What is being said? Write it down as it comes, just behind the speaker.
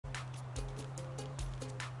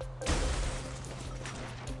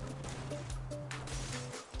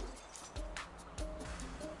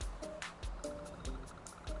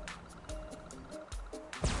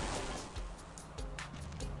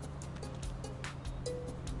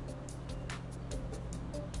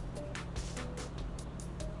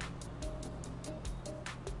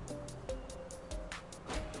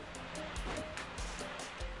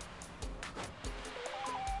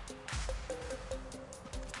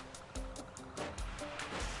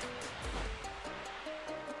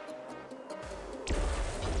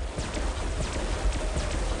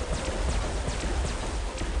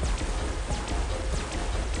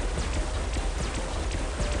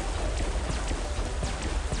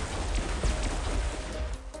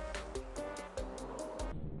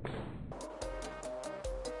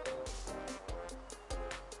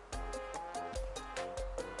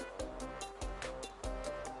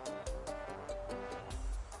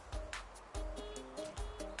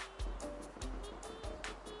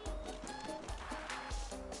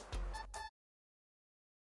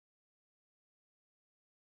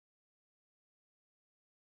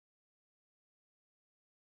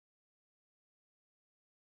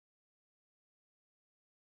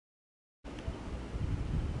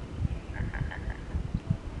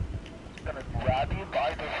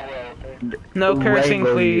No cursing,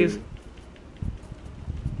 Rainbow please. you.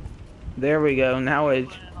 There we go. Now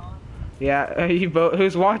it's. Yeah, are you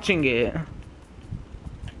who's watching it?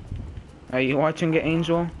 Are you watching it,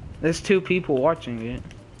 Angel? There's 2 people watching it.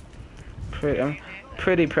 I'm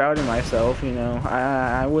pretty proud of myself, you know.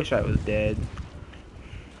 I wish I was dead.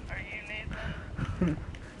 Are you Nathan?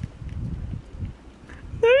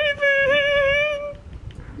 Nathan!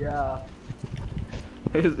 Yeah.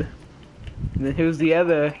 Who's the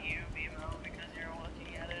other? You, BMO, because you're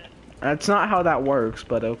looking at it. That's not how that works,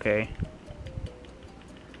 but okay.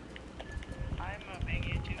 I'm a big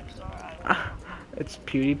YouTube star. It's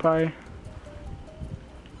PewDiePie.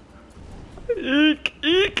 Eek,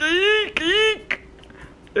 eek, eek, eek!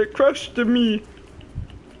 It crushed me.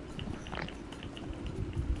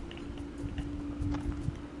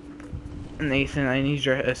 Nathan, I need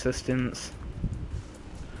your assistance.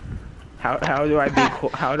 How do I be cool?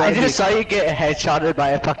 How do I just be saw you get headshotted by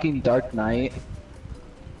a fucking Dark Knight.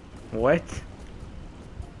 What?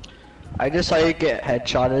 I just saw you get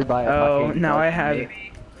headshotted by a fucking now Dark I have. Knight.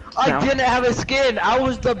 I didn't have a skin. I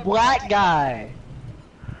was the black guy.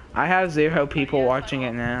 I have 0 people watching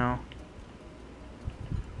it now.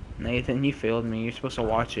 Nathan, you failed me. You're supposed to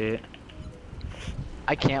watch it.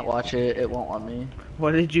 I can't watch it. It won't let me.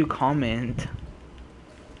 What did you comment?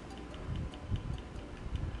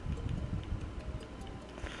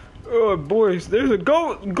 Oh, boys, there's a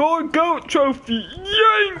gold trophy.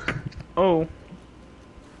 Yank! Oh.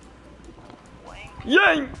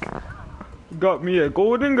 Yank! Got me a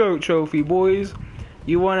golden goat trophy, boys.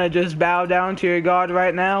 You wanna just bow down to your god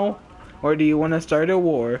right now? Or do you wanna start a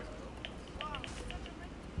war?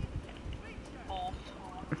 Both.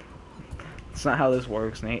 That's not how this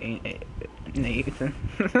works, Nathan.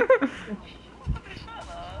 Shut up.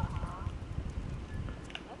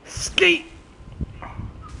 Skate!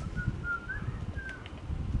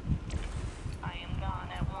 I am gone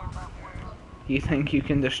at war bumpers. You think you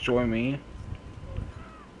can destroy me?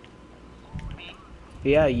 Me?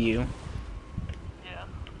 Yeah, you. Yeah.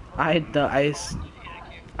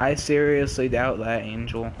 I seriously doubt that,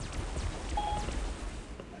 Angel.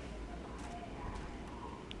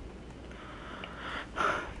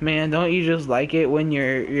 Man, don't you just like it when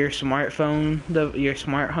your smartphone, your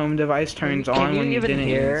smart home device turns on when you didn't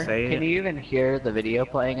even say it? Can you even hear the video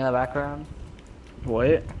playing in the background?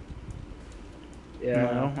 What?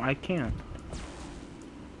 Yeah. No, I can't.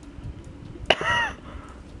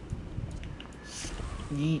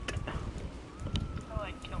 Yeet. I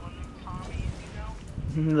like killing the commies,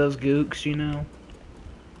 you know? Those gooks, you know.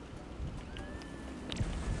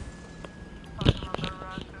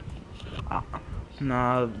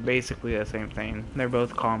 Nah, basically the same thing. They're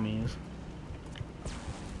both commies.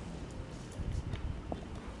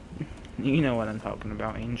 You know what I'm talking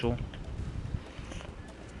about, Angel.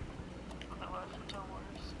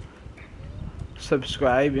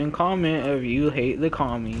 Subscribe and comment if you hate the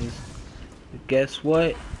commies. Guess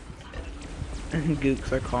what?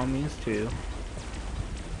 Gooks are commies too.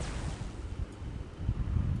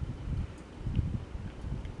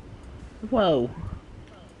 Whoa.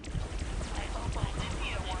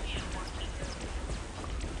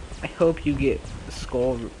 I hope you get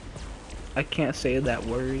skull. I can't say that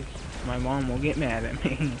word. My mom will get mad at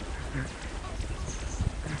me.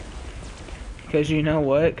 Because you know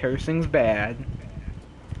what? Cursing's bad.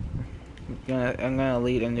 I'm gonna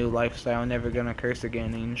lead a new lifestyle. Never gonna curse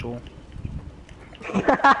again, Angel.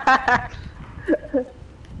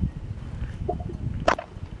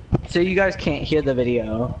 So you guys can't hear the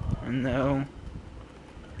video. No.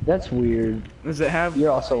 That's weird. Does it have?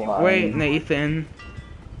 You're also lying. Wait, Nathan.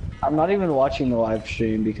 I'm not even watching the live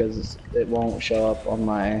stream because it won't show up on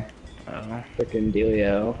my Oh. freaking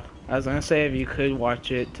dealio. I was gonna say if you could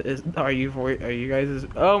watch it. Are you guys?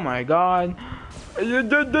 Oh my God.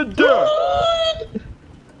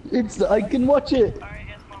 It's I can watch it.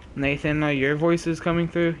 Nathan, are your voices coming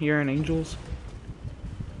through? You're an Angel's.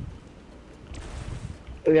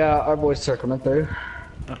 Yeah, our voices are coming through.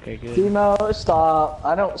 Okay, good. Timo, stop.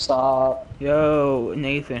 I don't stop. Yo,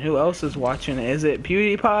 Nathan, who else is watching it? Is it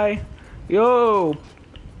PewDiePie? Yo!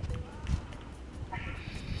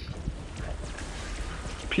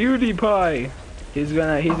 PewDiePie! He's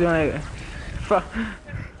gonna, Look at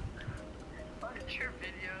your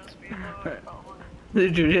videos, people.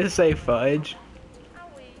 Did you just say fudge?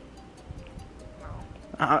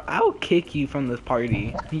 I'll kick you from this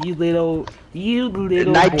party. You little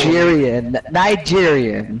Nigerian.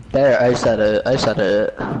 Nigerian. There, I said it. I said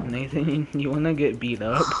it. boy. Nathan, you wanna get beat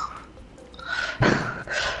up?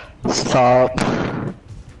 Stop.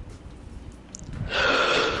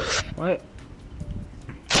 What?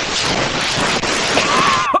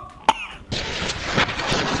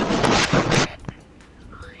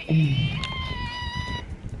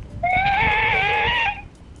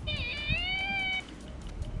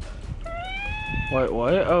 Wait,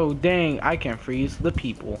 what? Oh, dang, I can freeze the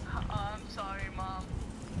people. I'm sorry, Mom.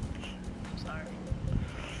 I'm sorry.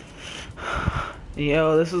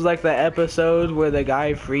 Yo, this is like the episode where the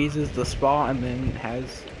guy freezes the spot and then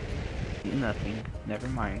has nothing. Never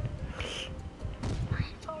mind. What are you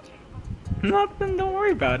talking about? Nothing, don't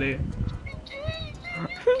worry about it.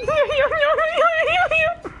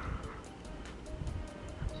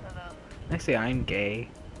 Shut up. I say I'm gay.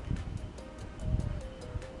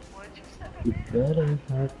 What did you say? You better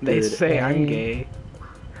have They good say I'm aim. gay.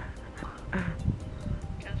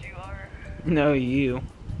 Because you are. No, you.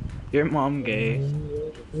 Your mom gay.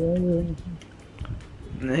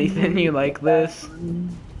 Nathan, you like this?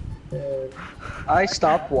 I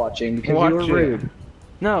stopped watching because Watch you were it. rude.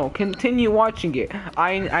 No, continue watching it.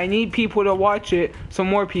 I need people to watch it so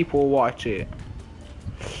more people will watch it.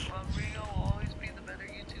 Rodrigo will always be the better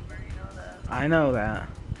YouTuber, you know that. I know that.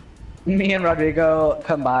 Me and Rodrigo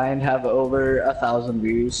combined have over 1,000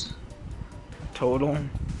 views. Total.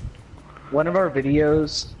 One of our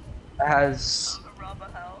videos has Rob a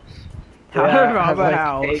house. How to has rob a like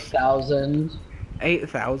house. 8,000.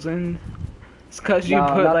 8,000? It's cause you No,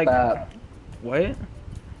 put not like that. what? It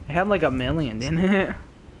had like 1 million, didn't it?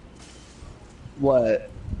 What?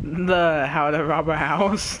 The how to rob a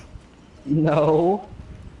house. No.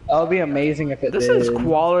 That would be amazing if it This did. is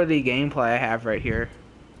quality gameplay I have right here.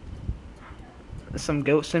 Some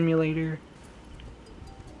goat simulator.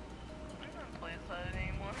 Who even plays that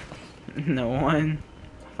anymore? No one.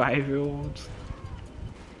 5-year-olds.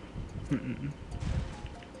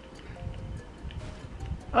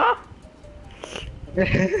 Ah!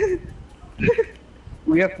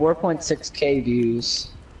 We have 4.6k views.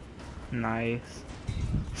 Nice.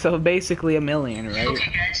 So basically 1 million, right?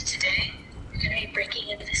 Okay guys, today we're gonna be breaking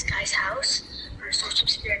into this guy's house for a social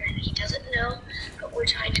experiment. He doesn't know, but we're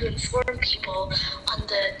trying to inform people on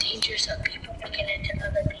the dangers of people breaking into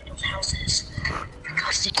other people's houses. For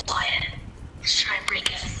God, stay quiet. Let's try and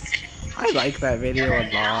break in. I like that video a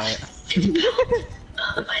Right now, lot. it's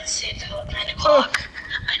about, I'd say about 9 o'clock.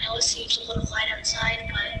 I know it seems a little light outside,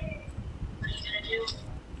 but what are you gonna do?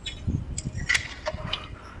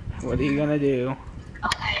 What are you gonna do?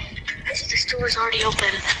 Okay, I see this door's already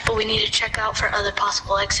open, but we need to check out for other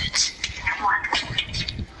possible exits. Come on.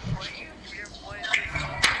 What are you weird boys doing?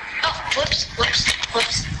 Oh, whoops, whoops,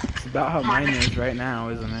 whoops. It's about how mine is right now,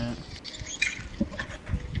 isn't it?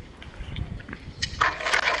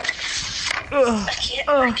 Ugh. I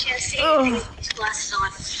can't see ugh. anything with these glasses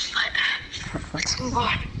on, but let's move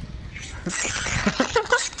on.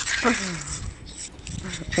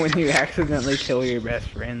 When you accidentally kill your best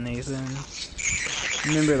friend, Nathan.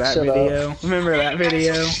 Remember that Shut video? Remember that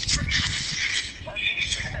video?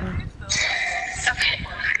 Okay,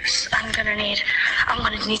 I'm gonna need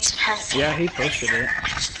some help. Yeah, he posted it.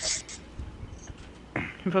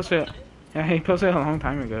 He posted it. Yeah, he posted it a long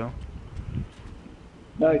time ago.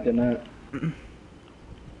 No, I didn't.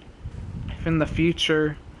 If in the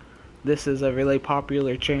future, this is a really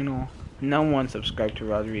popular channel, no one subscribed to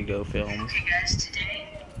Rodrigo Films. Okay guys, today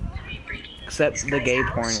we're gonna be breaking into Except this the guy's gay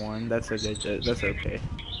house. porn one. That's a good. That's okay.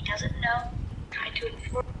 He doesn't know. Trying to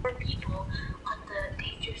inform people on the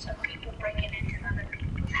dangers of people breaking into other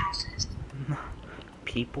people's houses.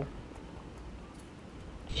 People.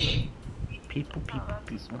 People. Oh, that's a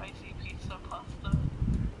People. spicy pizza pasta.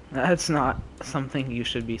 That's not something you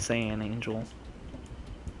should be saying, Angel.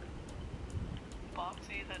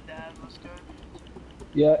 Boxy, the dad was good.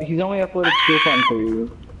 Yeah, he's only uploaded 2 fun for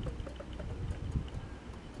you.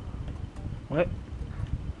 What?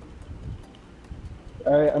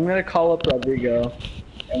 Alright, I'm gonna call up Rodrigo,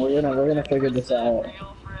 and we're gonna figure this out.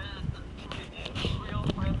 Real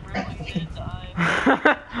friend really did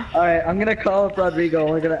die. Alright, I'm gonna call up Rodrigo, and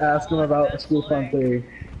we're gonna ask him about School Fun 3.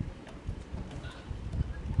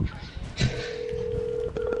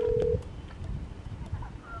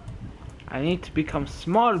 I need to become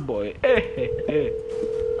small boy. Hey.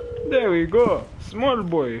 There we go. Small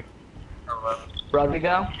boy.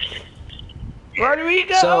 Rodrigo?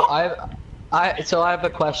 Rodrigo! So I have a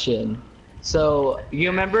question. So you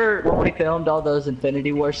remember when we filmed all those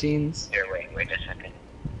Infinity War scenes? Here, wait a second.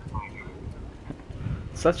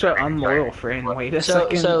 Such an unloyal friend. Wait a So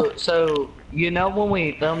second. so you know when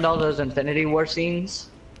we filmed all those Infinity War scenes?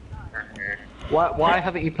 Why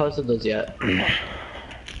haven't you posted those yet?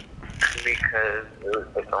 Because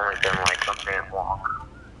it's only been like a minute long.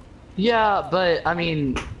 Yeah, but I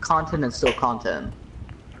mean, content is still content.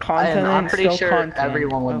 Content And I'm and pretty still sure content.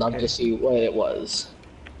 everyone would love Okay. to see what it was.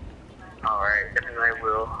 Alright, then I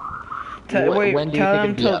will. Wait, when do you tell think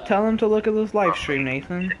him it'd be up? tell him to look at this live stream,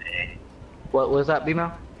 Nathan. What was that,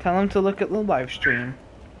 BMO? Tell him to look at the live stream.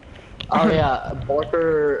 Oh yeah,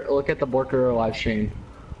 Borker. Look at the Borker live stream.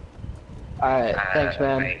 All right, thanks,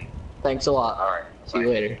 man. Right. Thanks a lot. Alright. See you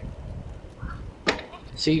later.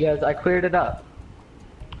 See you guys. I cleared it up.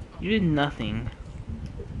 You did nothing.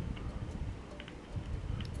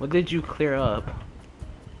 What did you clear up?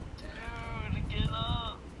 Dude, get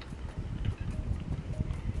up.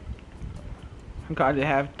 I'm gonna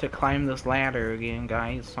have to climb this ladder again,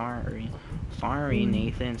 guys. Sorry. Sorry,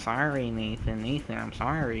 Nathan. Sorry, Nathan. Nathan, I'm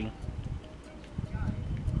sorry.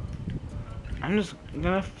 I'm just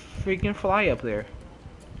gonna freaking fly up there.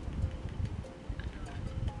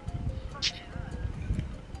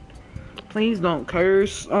 Please don't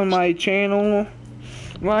curse on my channel.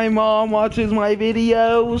 My mom watches my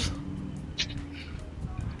videos.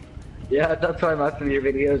 Yeah, that's why most of your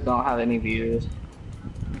videos don't have any views.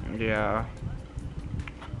 Yeah.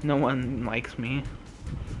 No one likes me.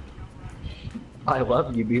 I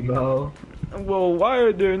love you, Bimo. Well, why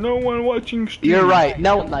are there no one watching streams? You're right.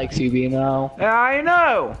 No one likes you, Bimo. I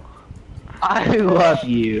know. I love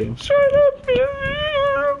you. Shut up, man.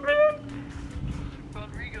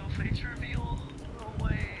 Rodrigo, face reveal. No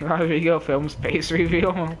way. Rodrigo films face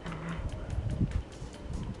reveal.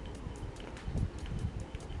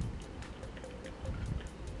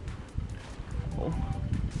 Oh,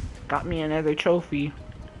 got me another trophy.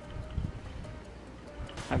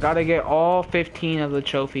 I gotta get all 15 of the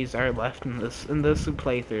trophies that are left in this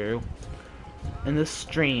playthrough, in this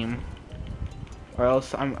stream, or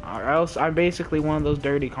else I'm basically one of those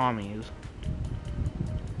dirty commies.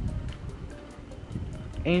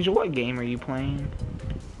 Angel, what game are you playing?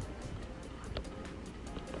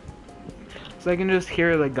 So I can just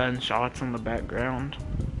hear the gunshots in the background.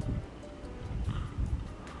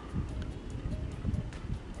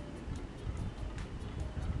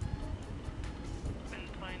 Been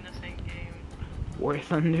playing the same game. War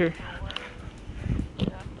Thunder. Yeah.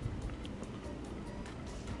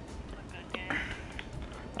 A good game.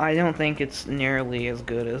 I don't think it's nearly as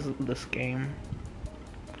good as this game.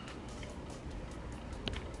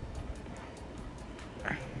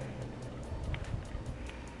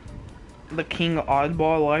 The King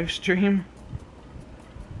Oddball live stream.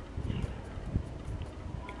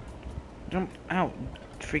 Jump out,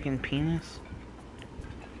 freaking penis.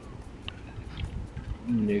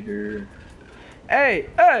 Nigger. Hey,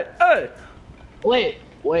 hey, hey! Wait.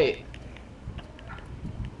 Alright,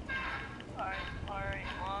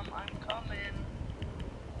 Mom, I'm coming.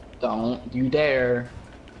 Don't you dare.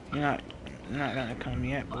 You're not gonna come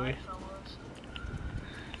yet, boy. Bye, fellas.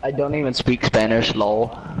 I don't even speak Spanish,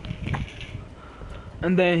 lol.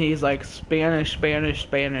 And then he's like Spanish, Spanish,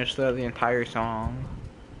 Spanish throughout the entire song.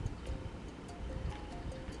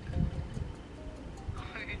 What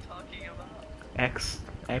are you talking about? X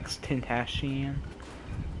Tentacion.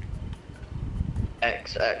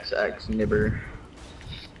 XXX nibber.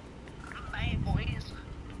 Bye, boys.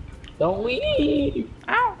 Don't leave.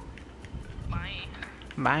 Ow! Bye.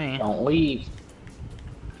 Bye. Don't leave.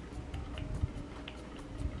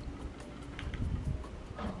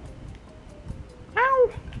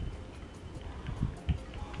 Ow!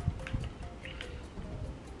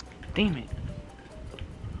 Damn it.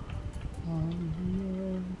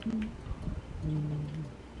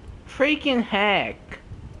 Freaking heck.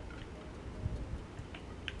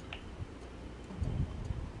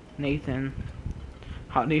 Nathan,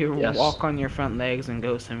 how do you Yes. walk on your front legs in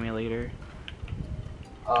Ghost Simulator?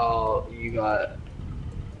 Oh, you got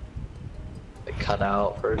it cut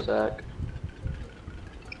out for a sec.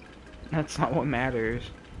 That's not what matters.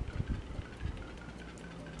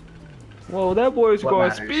 Whoa, that boy's What going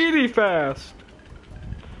matters? speedy fast.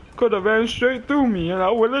 Could have ran straight through me and I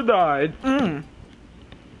would have died.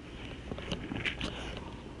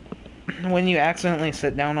 When you accidentally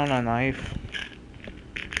sit down on a knife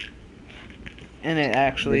and it Did you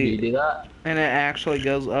actually do that?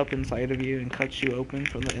 goes up inside of you and cuts you open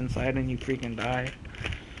from the inside and you freaking die.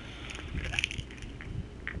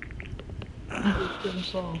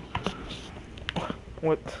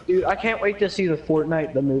 What? Dude, I can't wait to see the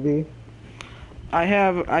Fortnite the movie.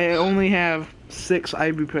 I only have 6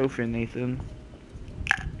 ibuprofen, Nathan.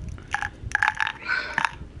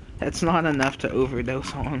 That's not enough to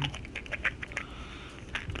overdose on.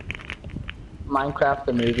 Minecraft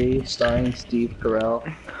the movie starring Steve Carell.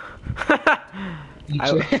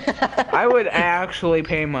 I would actually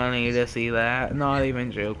pay money to see that. Not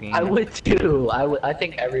even joking. I would too. I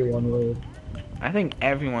think everyone would. I think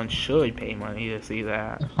everyone should pay money to see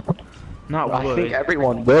that. Not I would. think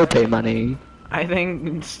everyone will pay money. I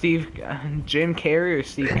think Jim Carrey or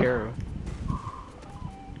Steve Carell.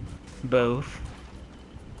 Both.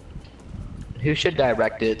 Who should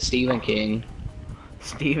direct it? Stephen King.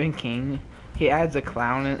 Stephen King. He adds a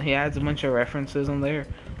clown and he adds a bunch of references in there.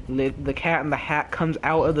 The Cat in the Hat comes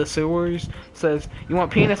out of the sewers, says, "You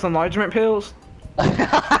want penis enlargement pills?"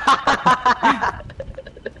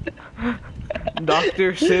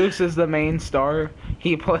 Dr. Seuss is the main star.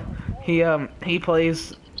 He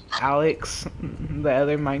plays Alex, the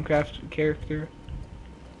other Minecraft character.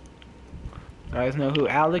 You guys know who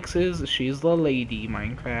Alex is? She's the lady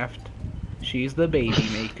Minecraft. She's the baby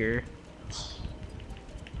maker.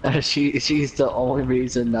 She's the only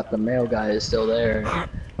reason that the male guy is still there.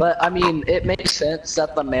 But I mean, it makes sense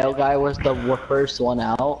that the male guy was the first one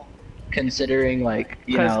out, considering like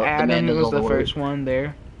Because the man Adam does was all the work. first one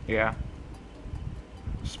there. Yeah.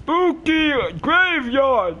 Spooky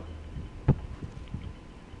graveyard.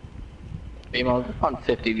 Female on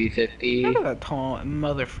 50v50. Look at that tall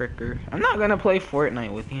motherfricker. I'm not gonna play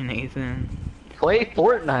Fortnite with you, Nathan. Play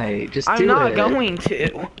Fortnite. Just I'm do not it. going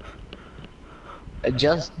to.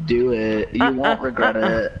 Just do it. You won't regret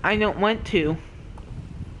it. I don't want to.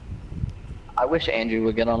 I wish Andrew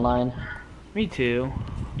would get online. Me too.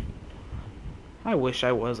 I wish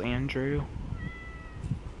I was Andrew.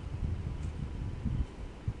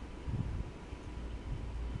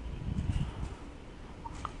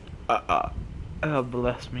 Oh,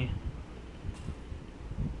 bless me.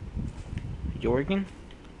 Jorgen?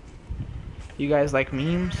 You guys like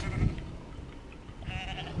memes?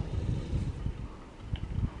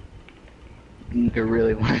 Nigga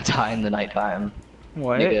really want to die in the nighttime.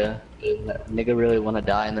 What? Nigga really want to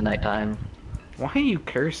die in the nighttime. Why are you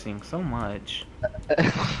cursing so much?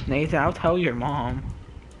 Nathan, I'll tell your mom.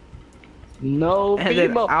 No, And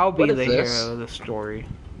then Bimo. I'll be What is the this? hero of the story.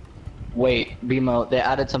 Wait, Bimo, they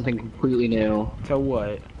added something completely new. So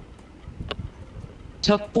what?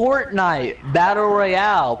 To Fortnite Battle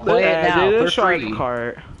Royale. Play it now Dude, for sharp free.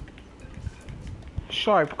 cart.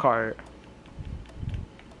 Sharp cart.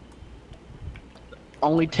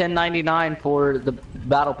 Only $10.99 for the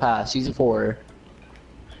Battle Pass Season 4.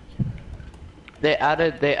 They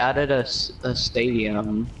added a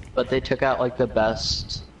stadium, but they took out like the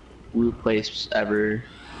best loot place ever.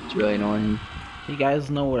 It's really annoying. You guys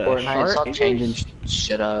know what a Fortnite shark stopped is? changing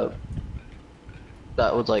shit up.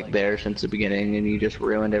 That was like there since the beginning, and you just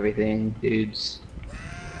ruined everything, dudes.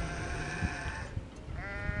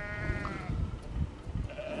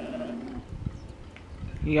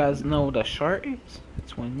 You guys know what a shark is?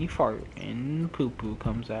 It's when you fart and poo poo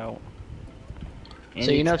comes out. And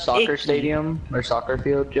So you know it's soccer icky. stadium or soccer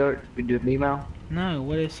field, George? We do Bimo? No,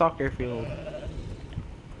 what is soccer field?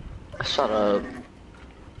 Shut up.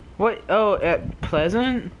 What? Oh, at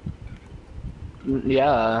Pleasant?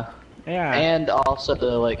 Yeah. Yeah. And also the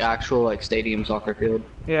like actual like stadium soccer field.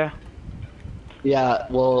 Yeah. Yeah,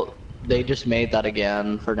 well, they just made that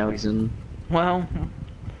again for no reason. Well,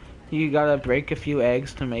 you gotta break a few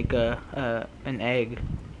eggs to make an egg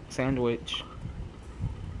sandwich.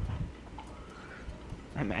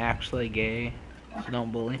 I'm actually gay, so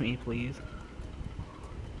don't bully me, please.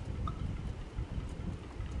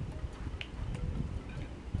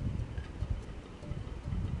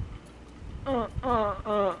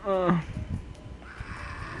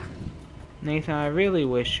 Nathan, I really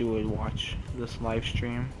wish you would watch this live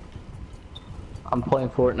stream. I'm playing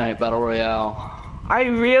Fortnite Battle Royale. I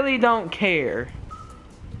really don't care.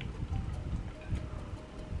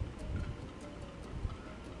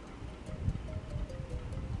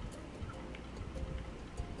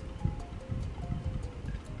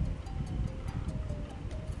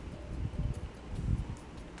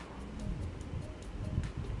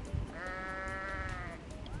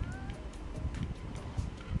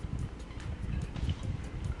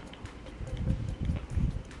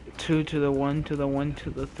 Two to the one to the one to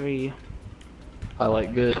the three. I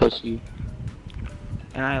like good pussy.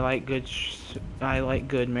 And I like good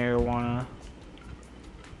marijuana.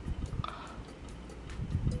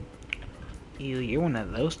 Ew, you're one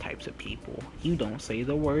of those types of people. You don't say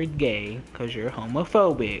the word gay because you're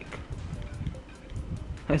homophobic.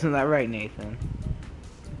 Isn't that right, Nathan?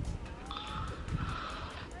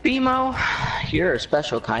 Bimo, you're a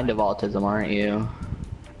special kind of autism, aren't you?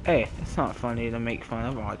 Hey, it's not funny to make fun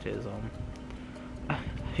of autism.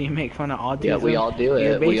 If you make fun of autism, Yeah, we all do it.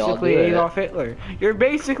 You're We all basically do it. Adolf Hitler. You're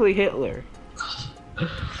basically Hitler.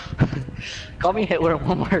 Call me Hitler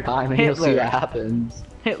one more time and you'll see Hitler. what happens.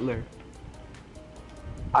 Hitler.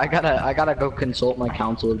 I gotta go consult my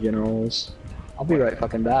council of generals. I'll be right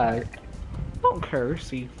fucking back. Don't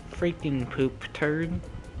curse, you freaking poop turd.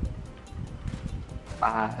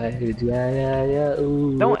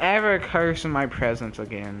 Ooh. Don't ever curse in my presence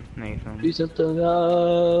again, Nathan. Do something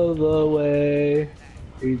of the way.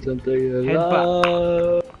 Do something of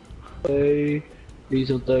Headbutt. the way. Please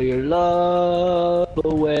don't throw your love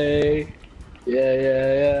away. Yeah,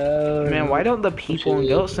 yeah, yeah. Man, why don't the people in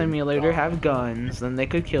Goat Pushes Simulator have guns? Then they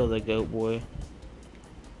could kill the goat boy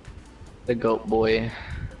the goat boy.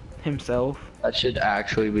 himself. That should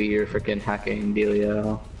actually be your freaking hacking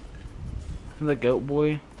dealio. The goat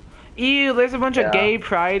boy. Ew, there's a bunch of Yeah. gay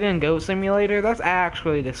pride in Goat Simulator. That's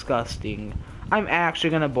actually disgusting. I'm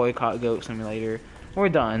actually gonna boycott Goat Simulator. We're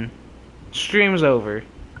done. Stream's over.